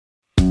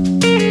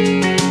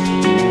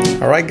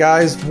All right,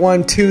 guys,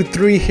 1, 2,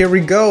 3, here we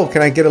go.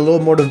 Can I get a little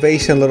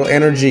motivation, a little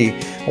energy?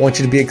 I want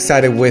you to be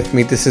excited with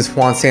me. This is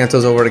Juan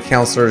Santos over at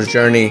Counselor's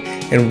Journey,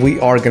 and we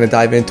are going to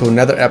dive into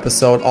another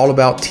episode all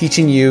about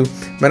teaching you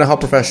mental health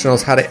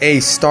professionals how to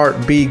A,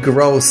 start, B,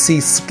 grow, C,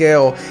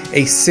 scale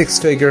a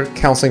six-figure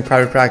counseling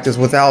private practice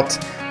without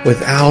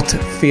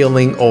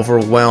feeling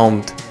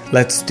overwhelmed.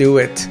 Let's do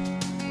it.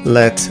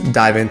 Let's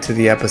dive into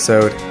the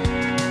episode.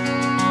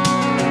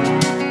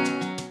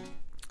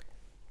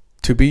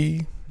 To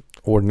be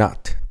or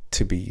not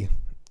to be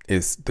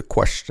is the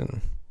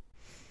question.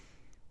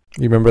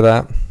 You remember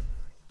that?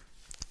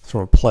 It's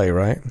from a play,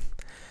 right?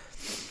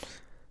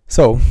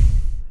 So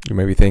you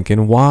may be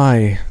thinking,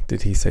 why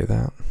did he say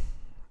that?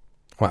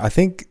 Well, I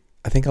think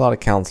a lot of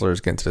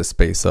counselors get into the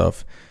space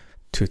of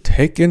to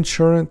take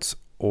insurance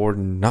or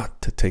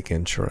not to take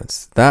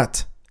insurance.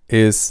 That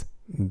is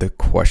the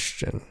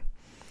question.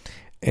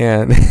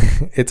 And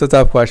it's a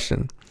tough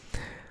question.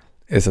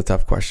 It's a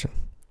tough question,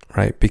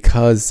 right?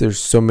 Because there's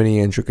so many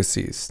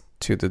intricacies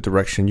to the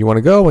direction you want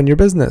to go in your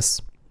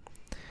business.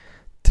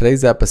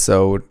 Today's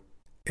episode,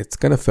 it's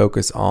going to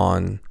focus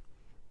on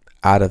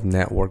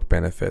out-of-network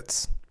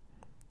benefits,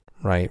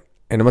 right?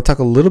 And I'm going to talk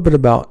a little bit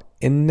about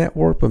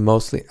in-network, but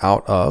mostly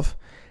out of.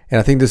 And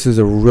I think this is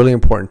a really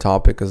important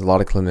topic because a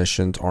lot of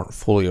clinicians aren't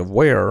fully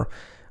aware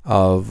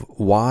of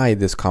why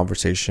this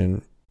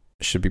conversation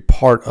should be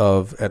part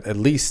of at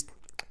least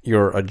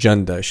your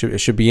agenda. It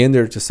should be in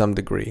there to some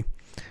degree.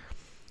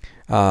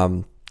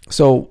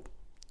 So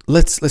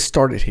let's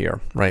start it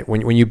here, right?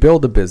 When you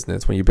build a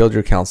business, when you build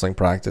your counseling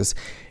practice,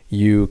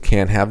 you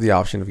can have the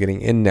option of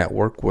getting in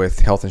network with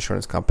health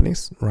insurance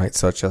companies, right?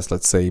 Such as,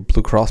 let's say,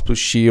 Blue Cross Blue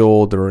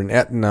Shield or an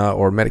Aetna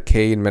or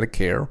Medicaid and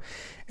Medicare.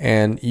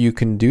 And you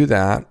can do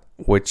that,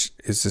 which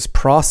is this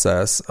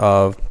process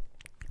of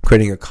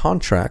creating a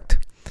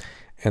contract.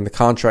 And the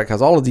contract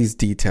has all of these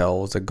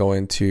details that go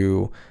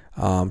into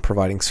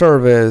providing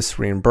service,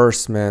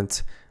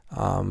 reimbursement,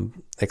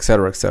 et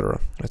cetera, et cetera.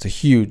 It's a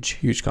huge,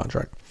 huge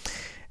contract.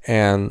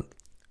 And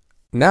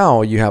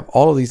now you have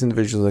all of these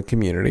individuals in the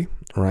community,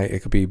 right?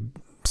 It could be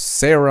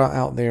Sarah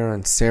out there,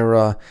 and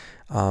Sarah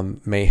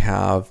may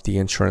have the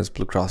insurance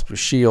Blue Cross Blue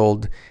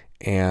Shield.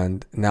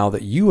 And now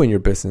that you and your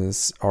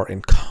business are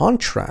in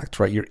contract,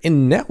 right? You're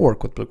in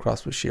network with Blue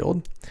Cross Blue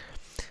Shield.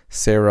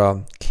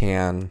 Sarah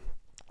can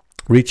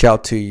reach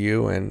out to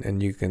you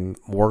and you can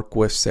work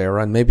with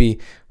Sarah and maybe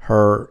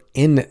her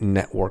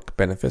in-network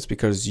benefits,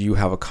 because you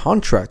have a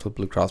contract with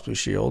Blue Cross Blue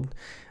Shield,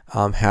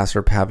 has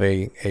her have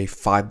a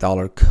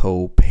 $5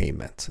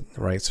 co-payment,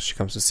 right? So she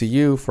comes to see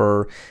you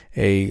for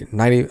a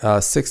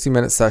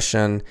 60-minute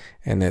session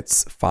and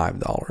it's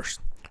 $5,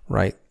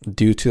 right?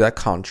 Due to that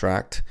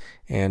contract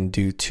and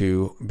due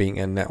to being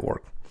in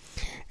network.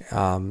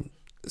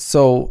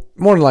 So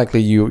more than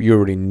likely you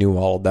already knew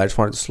all of that. I just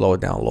wanted to slow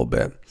it down a little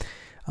bit.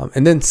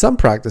 And then some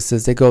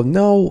practices, they go,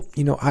 no,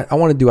 I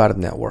want to do out of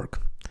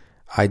network.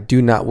 I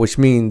do not, which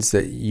means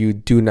that you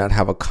do not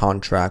have a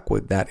contract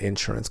with that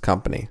insurance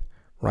company,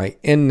 right?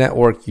 In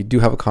network, you do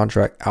have a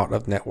contract. Out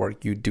of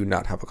network, you do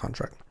not have a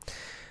contract.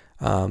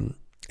 And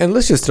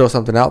let's just throw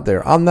something out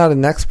there. I'm not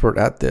an expert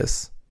at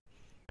this,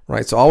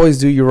 right? So always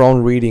do your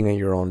own reading and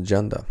your own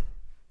agenda.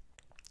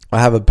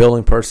 I have a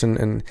billing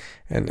person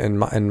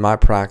in my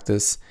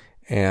practice,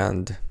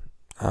 and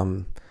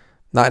I'm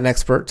not an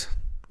expert,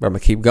 but I'm going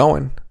to keep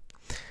going.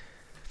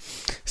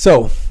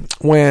 So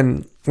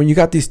when you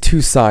got these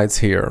two sides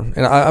here,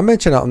 and I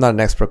mentioned I'm not an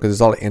expert because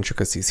there's all the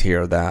intricacies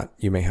here that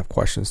you may have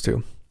questions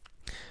to.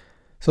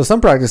 So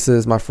some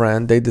practices, my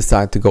friend, they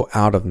decide to go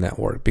out of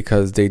network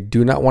because they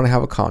do not want to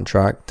have a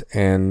contract,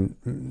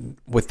 and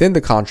within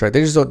the contract,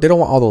 they don't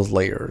want all those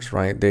layers,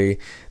 right? They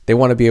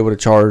want to be able to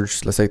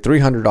charge, let's say,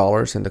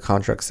 $300, and the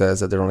contract says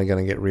that they're only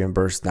going to get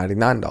reimbursed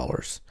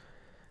 $99.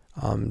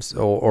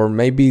 Or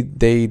maybe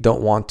they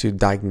don't want to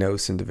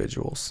diagnose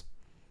individuals,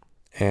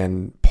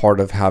 and part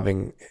of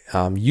having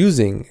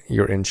using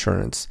your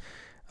insurance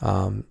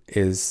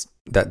is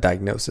that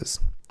diagnosis,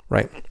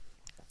 right?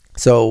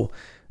 So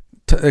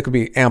there could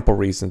be ample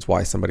reasons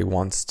why somebody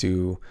wants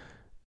to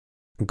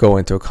go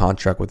into a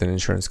contract with an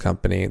insurance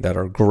company that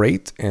are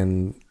great,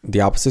 and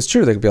the opposite is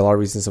true. There could be a lot of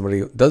reasons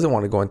somebody doesn't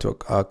want to go into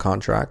a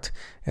contract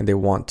and they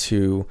want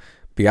to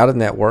be out of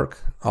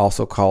network,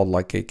 also called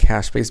like a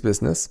cash-based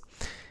business,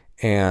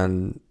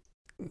 and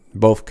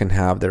both can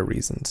have their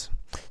reasons.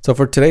 So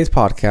for today's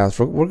podcast,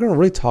 we're going to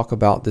really talk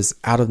about this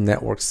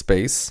out-of-network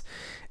space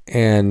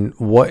and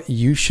what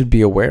you should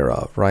be aware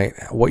of, right?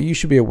 What you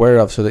should be aware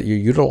of so that you're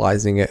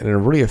utilizing it in a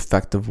really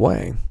effective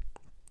way.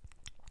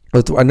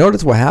 But I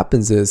notice what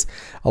happens is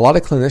a lot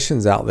of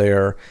clinicians out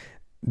there,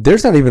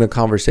 there's not even a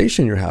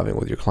conversation you're having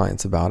with your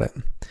clients about it.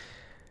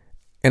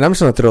 And I'm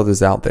just going to throw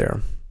this out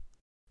there.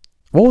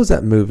 What was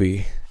that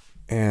movie?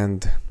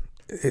 And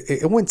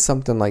it went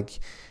something like,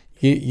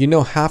 you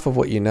know half of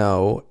what you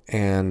know,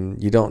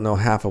 and you don't know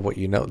half of what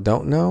you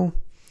don't know.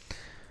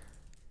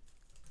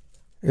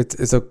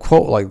 It's a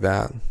quote like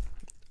that,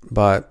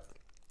 but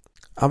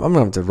I'm gonna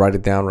have to write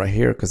it down right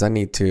here because I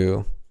need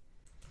to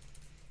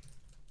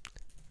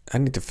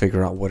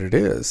figure out what it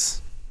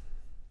is.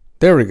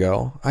 There we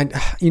go. I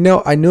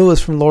knew it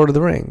was from Lord of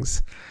the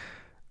Rings.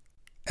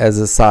 As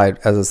a side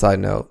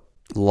note,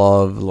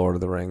 love Lord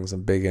of the Rings.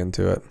 I'm big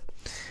into it.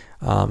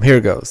 Here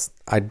it goes.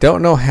 I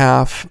don't know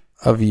half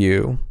of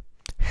you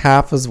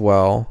half as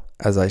well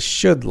as I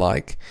should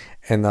like,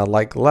 and I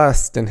like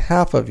less than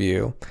half of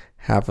you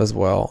half as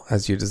well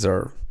as you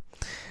deserve.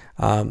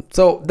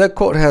 So that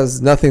quote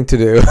has nothing to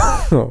do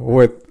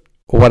with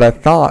what I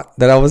thought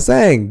that I was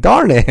saying.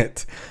 Darn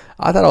it.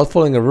 I thought I was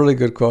pulling a really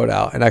good quote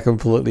out, and I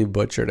completely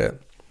butchered it.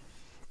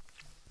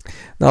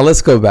 Now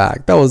let's go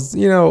back. That was,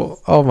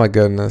 oh my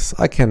goodness.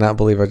 I cannot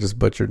believe I just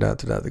butchered that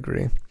to that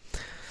degree.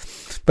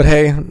 But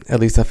hey,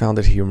 at least I found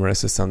it humorous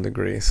to some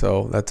degree,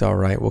 so that's all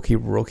right. We'll keep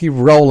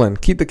rolling.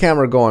 Keep the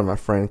camera going, my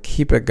friend.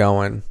 Keep it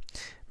going.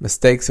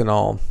 Mistakes and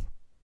all.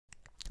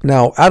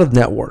 Now, out of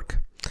network.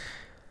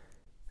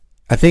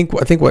 I think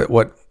what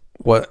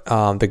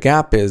the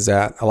gap is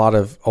that a lot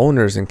of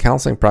owners in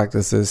counseling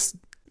practices,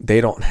 they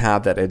don't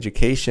have that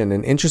education.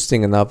 And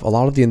interesting enough, a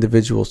lot of the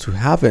individuals who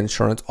have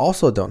insurance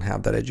also don't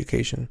have that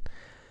education.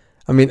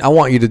 I mean, I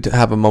want you to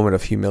have a moment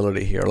of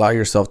humility here. Allow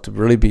yourself to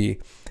really be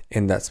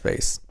in that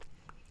space.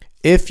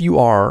 If you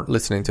are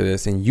listening to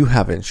this and you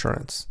have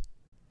insurance,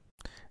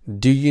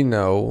 do you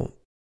know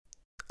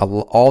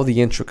all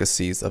the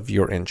intricacies of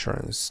your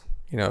insurance?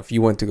 If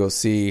you went to go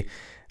see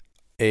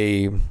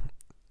a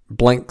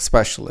blank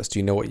specialist, do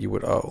you know what you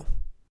would owe?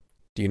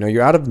 Do you know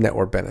your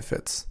out-of-network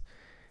benefits?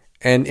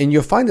 And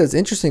you'll find that it's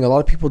interesting. A lot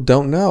of people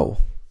don't know.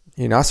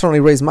 I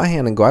certainly raise my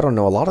hand and go, I don't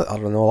know a lot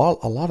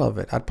of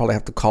it. I'd probably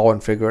have to call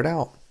and figure it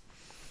out.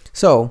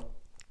 So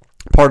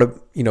part of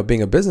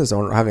being a business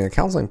owner, having a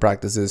counseling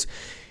practice is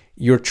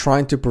you're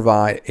trying to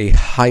provide a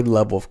high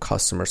level of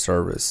customer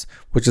service.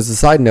 Which is a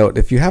side note.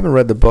 If you haven't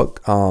read the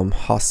book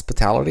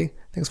Hospitality,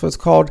 I think that's what it's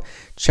called.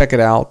 Check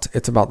it out.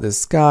 It's about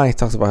this guy. He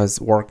talks about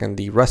his work in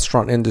the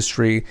restaurant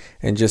industry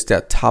and just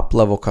that top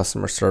level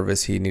customer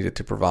service he needed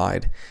to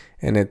provide.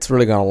 And it's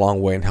really gone a long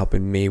way in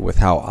helping me with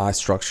how I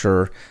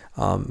structure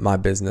my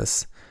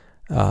business,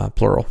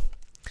 plural.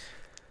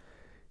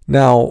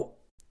 Now,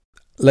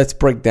 let's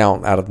break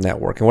down out of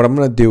network. And what I'm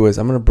going to do is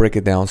I'm going to break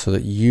it down so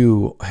that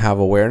you have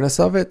awareness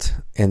of it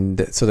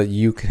and so that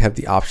you can have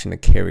the option to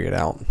carry it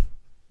out.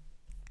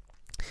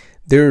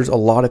 There's a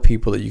lot of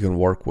people that you can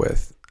work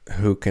with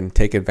who can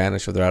take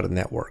advantage of their out of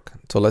network.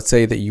 So let's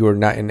say that you are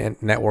not in a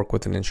network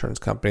with an insurance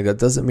company. That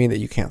doesn't mean that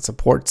you can't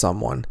support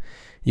someone.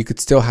 You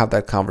could still have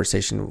that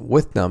conversation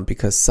with them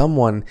because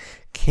someone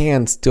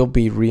can still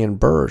be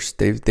reimbursed.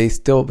 They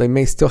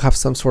may still have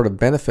some sort of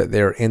benefit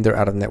there in their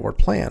out of network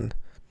plan.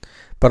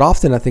 But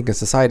often I think in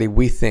society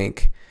we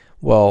think,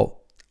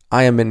 well,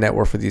 I am in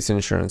network for these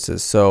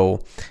insurances,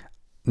 so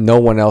no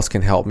one else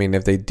can help me. And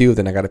if they do,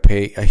 then I got to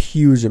pay a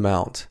huge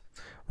amount.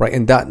 Right,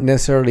 and that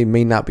necessarily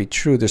may not be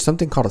true. There's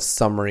something called a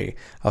summary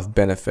of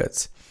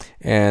benefits,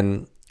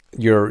 and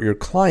your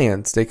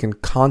clients, they can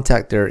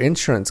contact their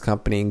insurance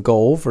company and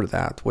go over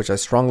that, which I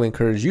strongly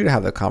encourage you to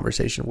have that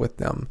conversation with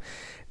them.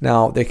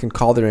 Now, they can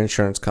call their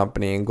insurance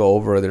company and go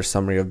over their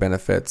summary of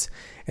benefits,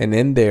 and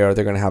in there,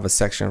 they're going to have a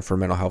section for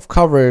mental health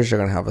coverage. They're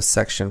going to have a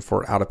section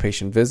for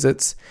outpatient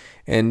visits,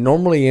 and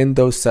normally in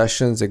those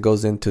sessions, it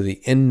goes into the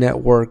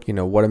in-network,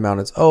 what amount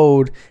is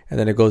owed, and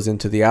then it goes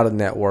into the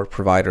out-of-network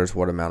providers,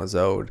 what amount is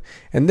owed.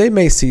 And they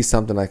may see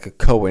something like a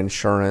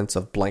co-insurance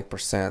of blank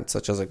percent,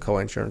 such as a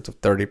co-insurance of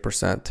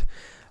 30%.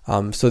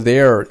 So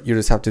there, you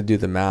just have to do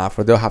the math,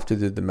 or they'll have to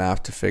do the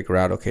math to figure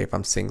out, okay, if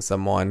I'm seeing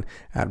someone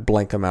at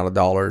blank amount of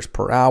dollars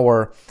per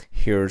hour,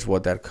 here's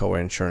what that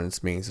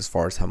co-insurance means as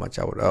far as how much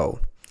I would owe.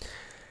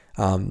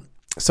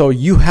 So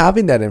you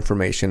having that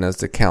information as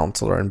the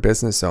counselor and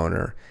business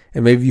owner,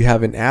 and maybe you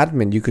have an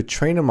admin, you could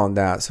train them on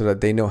that so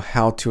that they know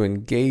how to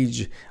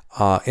engage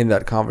in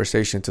that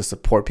conversation to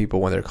support people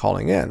when they're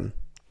calling in.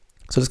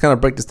 So just kind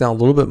of break this down a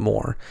little bit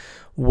more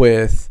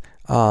with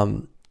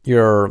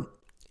your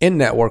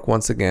in-network.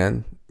 Once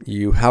again,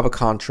 you have a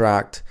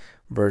contract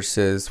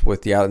versus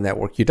with the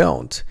out-of-network, you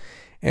don't.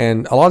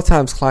 And a lot of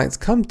times clients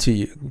come to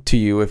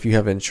you if you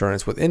have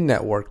insurance with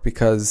in-network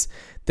because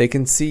they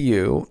can see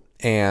you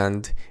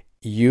and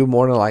you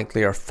more than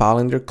likely are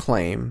filing their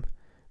claim.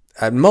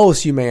 At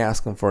most, you may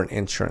ask them for an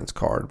insurance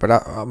card,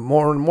 but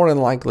more than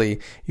likely,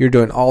 you're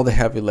doing all the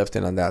heavy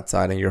lifting on that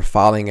side and you're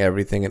filing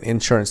everything and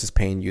insurance is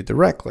paying you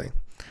directly,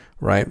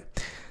 right?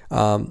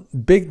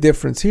 Big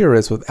difference here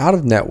is with out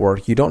of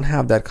network, you don't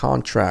have that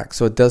contract.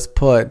 So it does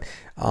put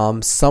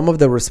some of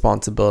the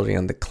responsibility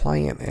on the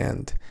client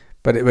end,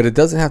 but it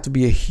doesn't have to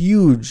be a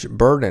huge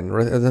burden.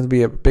 It doesn't have to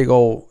be a big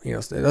old, it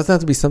doesn't have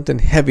to be something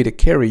heavy to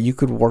carry. You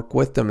could work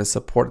with them and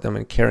support them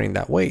in carrying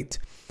that weight.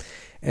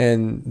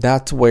 And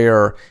that's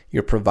where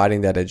you're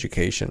providing that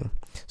education.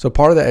 So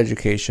part of the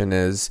education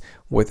is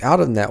without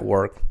a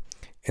network,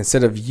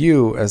 instead of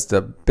you as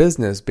the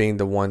business being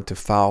the one to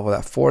file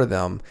that for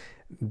them,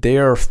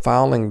 they're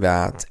filing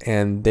that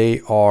and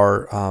they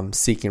are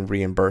seeking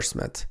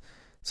reimbursement.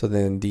 So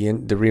then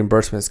the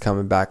reimbursement is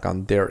coming back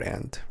on their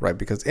end, right?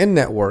 Because in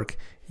network,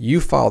 you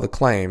file the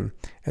claim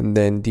and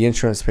then the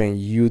insurance is paying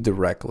you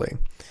directly.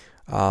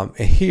 And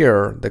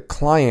here, the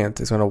client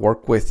is going to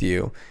work with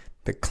you.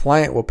 The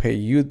client will pay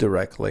you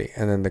directly,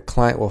 and then the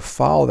client will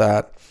file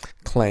that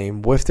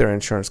claim with their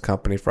insurance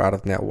company for out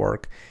of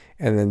network,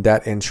 and then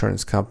that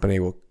insurance company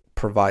will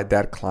provide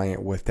that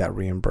client with that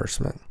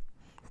reimbursement.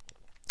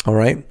 All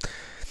right.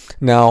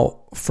 Now,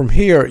 from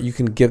here, you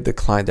can give the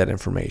client that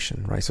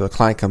information, right? So the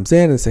client comes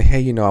in and say,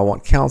 hey, I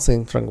want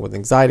counseling, struggling with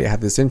anxiety. I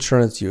have this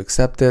insurance. You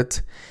accept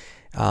it.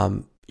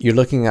 You're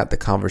looking at the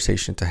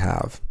conversation to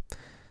have.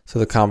 So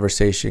the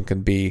conversation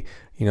can be,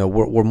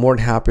 we're more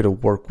than happy to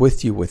work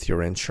with you with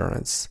your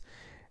insurance.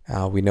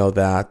 We know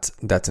that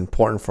that's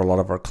important for a lot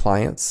of our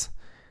clients.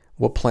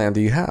 What plan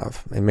do you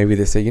have? And maybe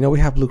they say, we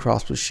have Blue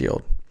Cross Blue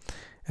Shield.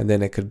 And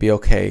then it could be,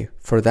 okay,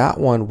 for that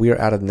one, we are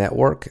out of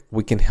network.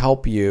 We can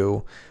help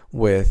you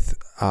with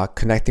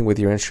connecting with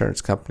your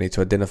insurance company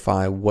to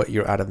identify what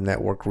your out of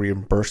network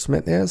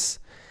reimbursement is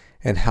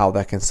and how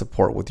that can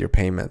support with your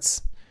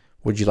payments.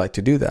 Would you like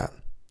to do that?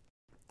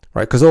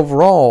 Right? Because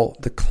overall,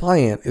 the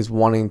client is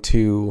wanting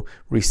to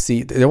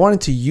they're wanting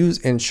to use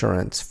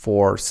insurance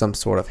for some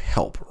sort of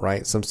help,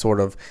 right? Some sort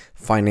of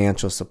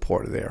financial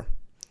support there.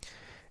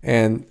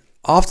 And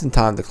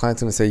oftentimes the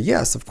client's going to say,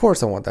 yes, of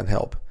course I want that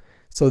help.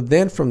 So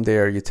then from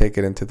there, you take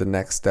it into the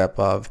next step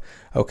of,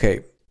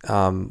 okay,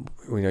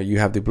 you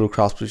have the Blue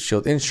Cross Blue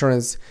Shield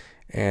insurance,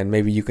 and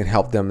maybe you can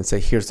help them and say,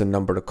 here's the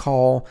number to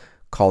call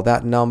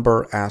that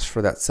number, ask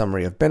for that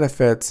summary of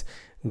benefits,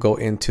 go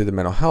into the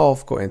mental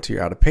health, go into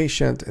your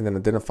out-of-patient, and then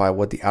identify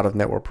what the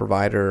out-of-network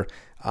provider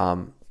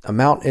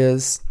amount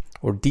is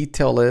or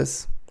detail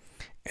is.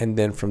 And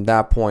then from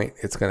that point,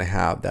 it's going to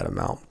have that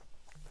amount.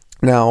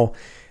 Now,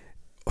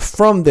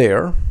 from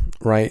there,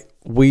 right,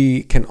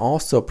 we can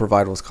also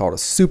provide what's called a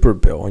super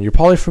bill. And you're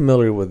probably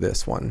familiar with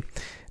this one.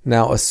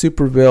 Now, a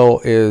super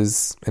bill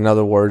is, in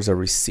other words, a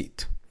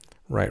receipt,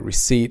 right?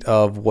 Receipt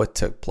of what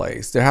took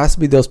place. There has to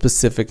be those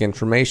specific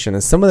information.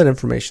 And some of that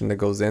information that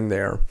goes in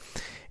there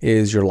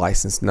is your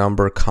license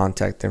number,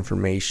 contact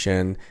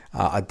information,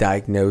 a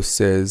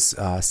diagnosis,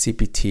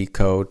 CPT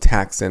code,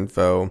 tax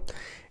info.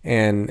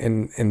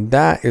 And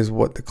that is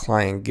what the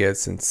client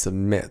gets and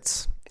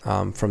submits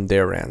from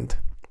their end.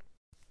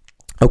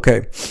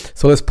 Okay,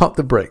 so let's pump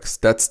the brakes.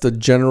 That's the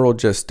general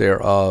gist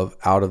there of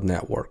out of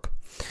network.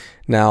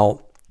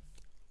 Now,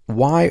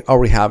 why are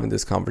we having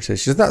this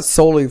conversation? It's not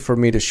solely for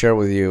me to share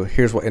with you,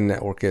 here's what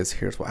in-network is,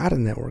 here's what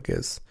out-of-network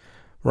is,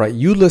 right?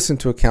 You listen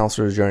to a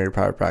counselor's journey to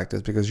private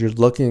practice because you're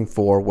looking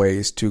for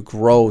ways to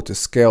grow, to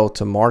scale,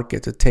 to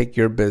market, to take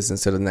your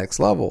business to the next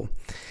level.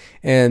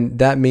 And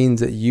that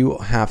means that you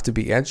have to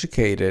be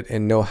educated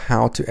and know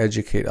how to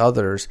educate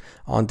others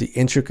on the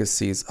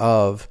intricacies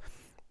of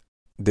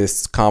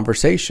this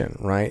conversation,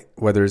 right?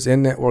 Whether it's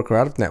in network or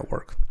out of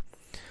network.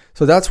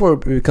 So that's where it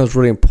becomes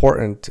really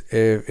important.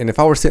 If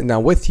I were sitting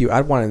down with you,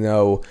 I'd want to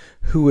know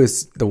who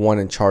is the one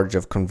in charge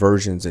of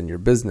conversions in your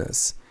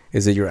business.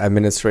 Is it your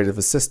administrative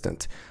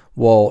assistant?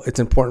 Well, it's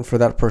important for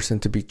that person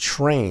to be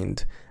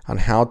trained on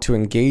how to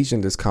engage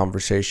in this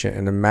conversation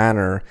in a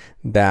manner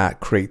that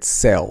creates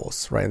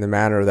sales, right? In the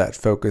manner that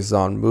focuses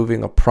on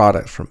moving a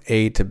product from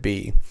A to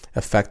B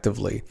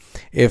effectively.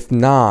 If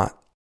not,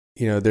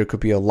 there could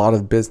be a lot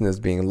of business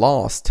being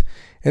lost,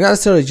 and not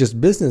necessarily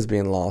just business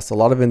being lost. A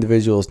lot of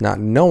individuals not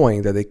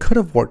knowing that they could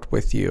have worked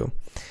with you.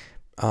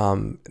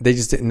 They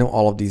just didn't know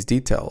all of these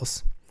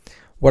details.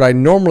 What I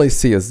normally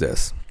see is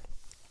this.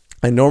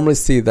 I normally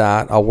see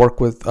that I'll work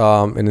with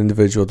an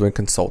individual doing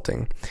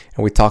consulting,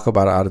 and we talk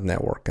about it out of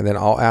network, and then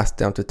I'll ask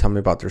them to tell me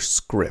about their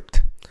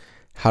script.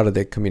 How do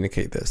they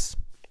communicate this?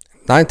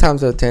 9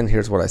 times out of 10,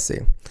 here's what I see.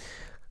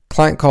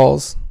 Client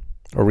calls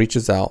or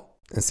reaches out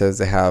and says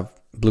they have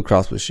Blue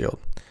Cross Blue Shield.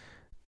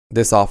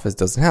 This office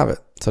doesn't have it.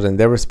 So then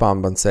they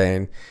respond by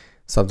saying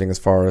something as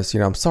far as,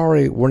 I'm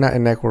sorry, we're not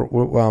in network.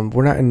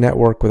 We're not in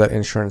network with that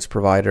insurance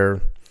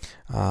provider.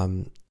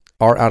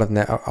 Our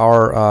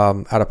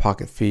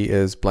out-of-pocket fee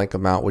is blank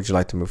amount. Would you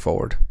like to move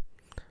forward?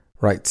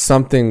 Right,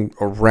 something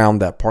around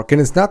that part.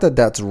 And it's not that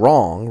that's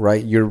wrong,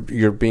 right?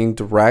 You're being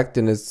direct,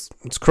 and it's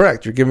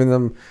correct. You're giving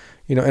them,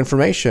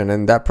 information,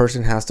 and that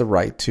person has the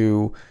right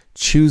to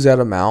choose that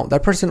amount.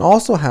 That person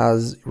also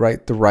has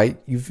the right.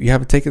 You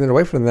haven't taken it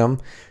away from them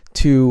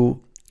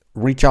to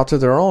reach out to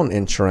their own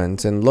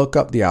insurance and look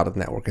up the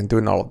out-of-network and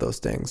doing all of those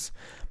things.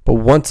 But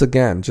once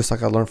again, just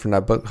like I learned from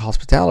that book,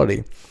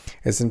 Hospitality,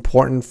 it's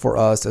important for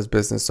us as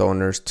business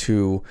owners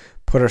to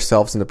put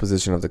ourselves in the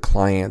position of the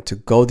client, to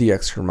go the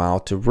extra mile,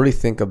 to really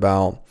think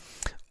about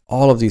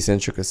all of these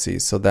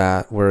intricacies so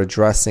that we're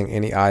addressing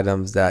any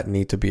items that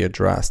need to be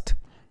addressed.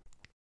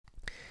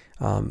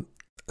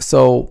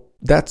 So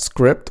that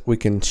script, we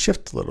can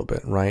shift a little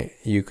bit, right?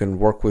 You can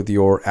work with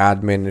your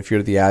admin. If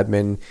you're the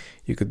admin,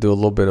 you could do a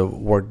little bit of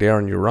work there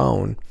on your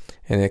own.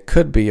 And it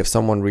could be if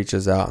someone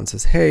reaches out and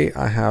says, hey,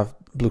 I have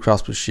Blue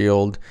Cross Blue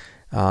Shield.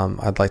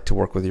 I'd like to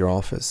work with your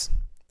office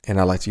and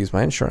I'd like to use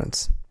my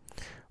insurance,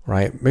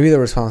 right? Maybe the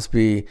response would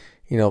be,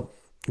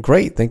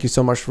 great. Thank you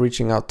so much for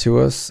reaching out to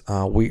us.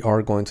 We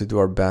are going to do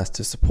our best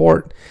to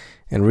support,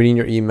 and reading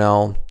your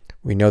email,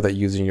 we know that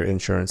using your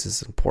insurance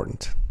is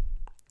important.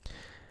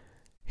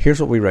 Here's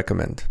what we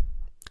recommend.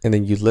 and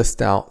then you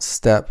list out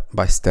step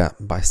by step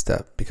by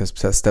step, because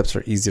steps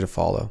are easy to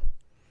follow.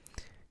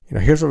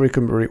 Here's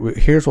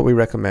what we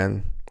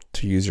recommend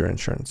to use your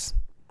insurance.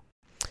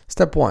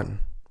 Step 1,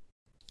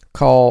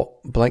 call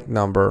blank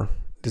number.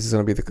 This is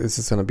going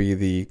to be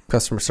the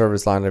customer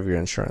service line of your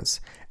insurance.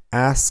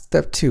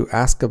 Step 2,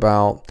 ask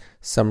about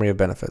summary of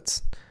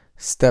benefits.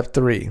 Step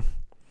 3,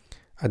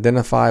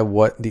 identify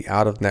what the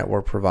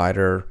out-of-network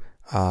provider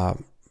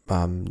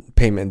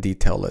payment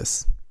detail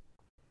is.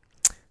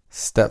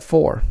 Step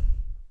 4,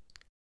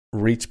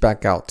 reach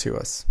back out to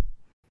us.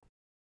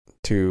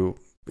 And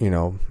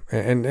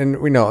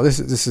we know this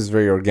is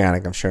very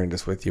organic. I'm sharing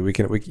this with you.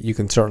 You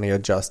can certainly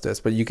adjust this,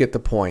 but you get the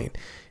point.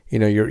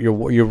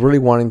 You're really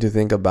wanting to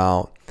think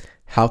about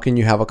how can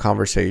you have a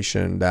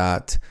conversation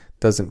that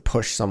doesn't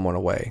push someone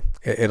away.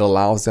 It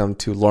allows them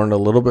to learn a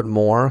little bit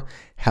more,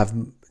 have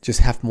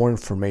more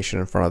information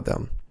in front of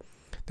them.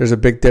 There's a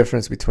big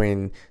difference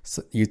between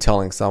you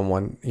telling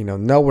someone,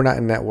 no, we're not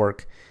in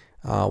network.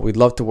 We'd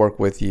love to work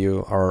with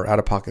you. Our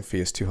out-of-pocket fee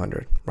is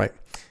 $200, right?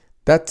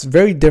 That's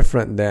very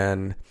different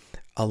than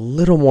a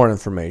little more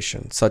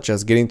information, such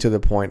as getting to the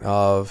point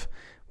of,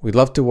 we'd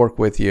love to work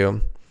with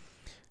you.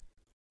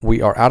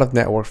 We are out of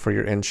network for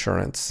your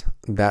insurance.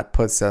 That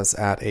puts us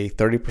at a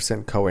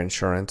 30%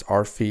 co-insurance.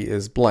 Our fee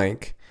is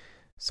blank.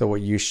 So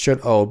what you should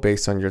owe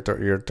based on your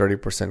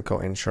 30%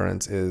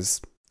 co-insurance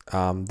is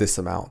this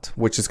amount,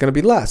 which is going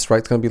to be less, right?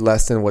 It's going to be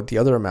less than what the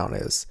other amount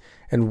is.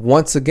 And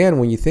once again,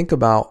 when you think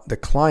about the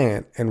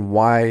client and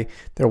why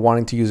they're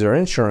wanting to use their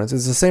insurance,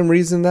 it's the same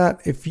reason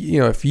that if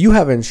you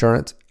have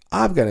insurance,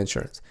 I've got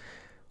insurance.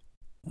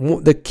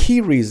 The key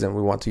reason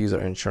we want to use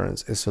our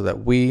insurance is so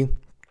that we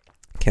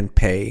can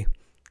pay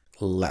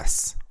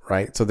less,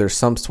 right? So there's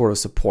some sort of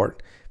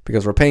support,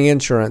 because we're paying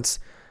insurance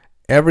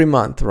every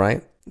month,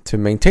 right, to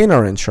maintain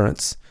our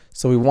insurance.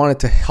 So we want it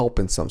to help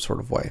in some sort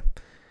of way.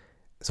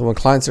 So when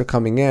clients are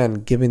coming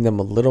in, giving them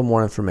a little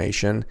more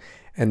information,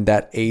 and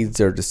that aids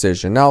their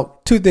decision. Now,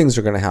 2 things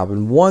are going to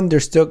happen. 1, they're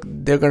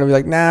going to be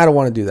like, nah, I don't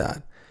want to do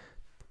that.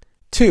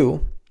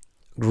 2,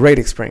 great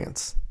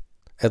experience.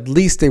 At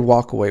least they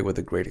walk away with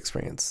a great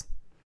experience,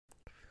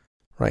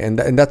 right? And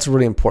that's a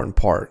really important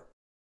part.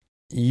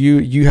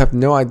 You have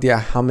no idea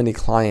how many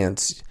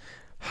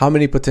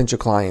potential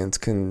clients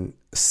can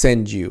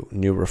send you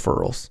new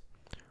referrals,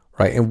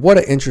 right? And what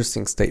an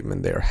interesting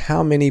statement there.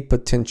 How many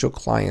potential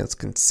clients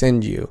can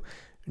send you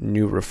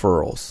new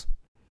referrals?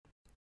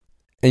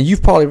 And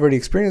you've probably already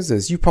experienced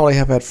this. You probably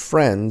have had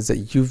friends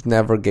that you've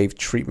never gave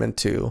treatment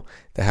to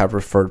that have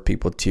referred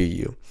people to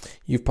you.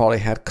 You've probably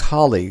had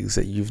colleagues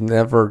that you've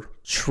never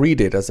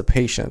treated as a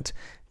patient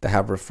that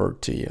have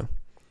referred to you.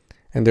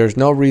 And there's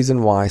no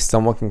reason why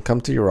someone can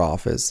come to your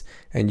office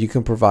and you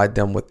can provide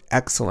them with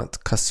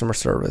excellent customer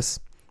service.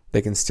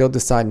 They can still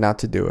decide not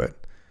to do it,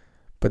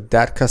 but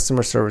that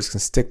customer service can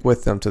stick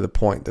with them to the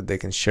point that they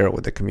can share it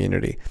with the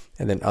community,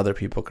 and then other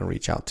people can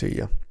reach out to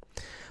you.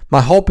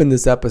 My hope in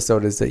this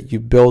episode is that you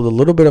build a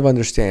little bit of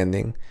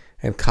understanding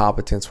and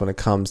competence when it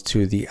comes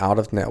to the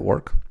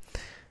out-of-network,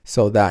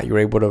 so that you're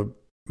able to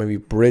maybe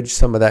bridge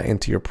some of that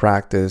into your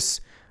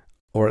practice,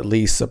 or at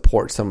least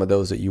support some of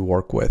those that you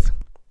work with.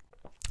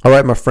 All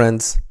right, my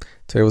friends,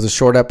 today was a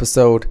short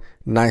episode,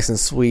 nice and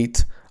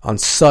sweet, on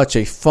such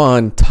a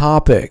fun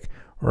topic,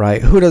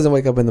 right? Who doesn't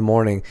wake up in the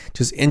morning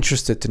just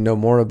interested to know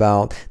more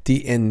about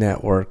the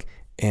in-network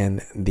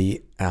and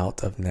the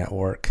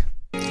out-of-network?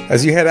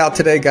 As you head out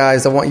today,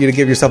 guys, I want you to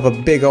give yourself a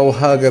big old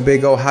hug, a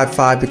big old high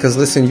five, because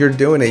listen, you're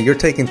doing it. You're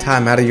taking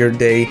time out of your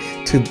day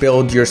to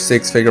build your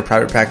 6-figure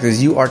private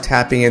practice. You are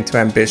tapping into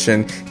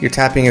ambition. You're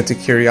tapping into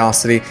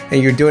curiosity,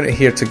 and you're doing it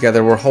here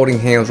together. We're holding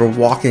hands. We're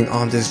walking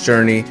on this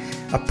journey,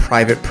 a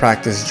private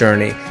practice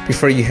journey.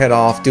 Before you head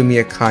off, do me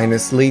a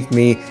kindness. Leave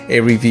me a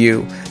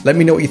review. Let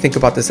me know what you think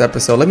about this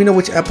episode. Let me know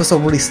which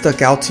episode really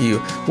stuck out to you.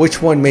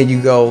 Which one made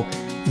you go,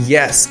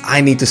 yes, I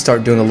need to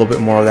start doing a little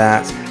bit more of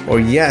that. Or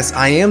yes,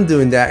 I am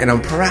doing that and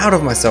I'm proud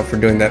of myself for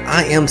doing that.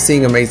 I am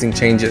seeing amazing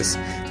changes.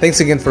 Thanks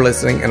again for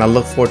listening, and I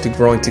look forward to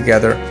growing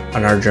together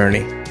on our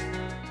journey.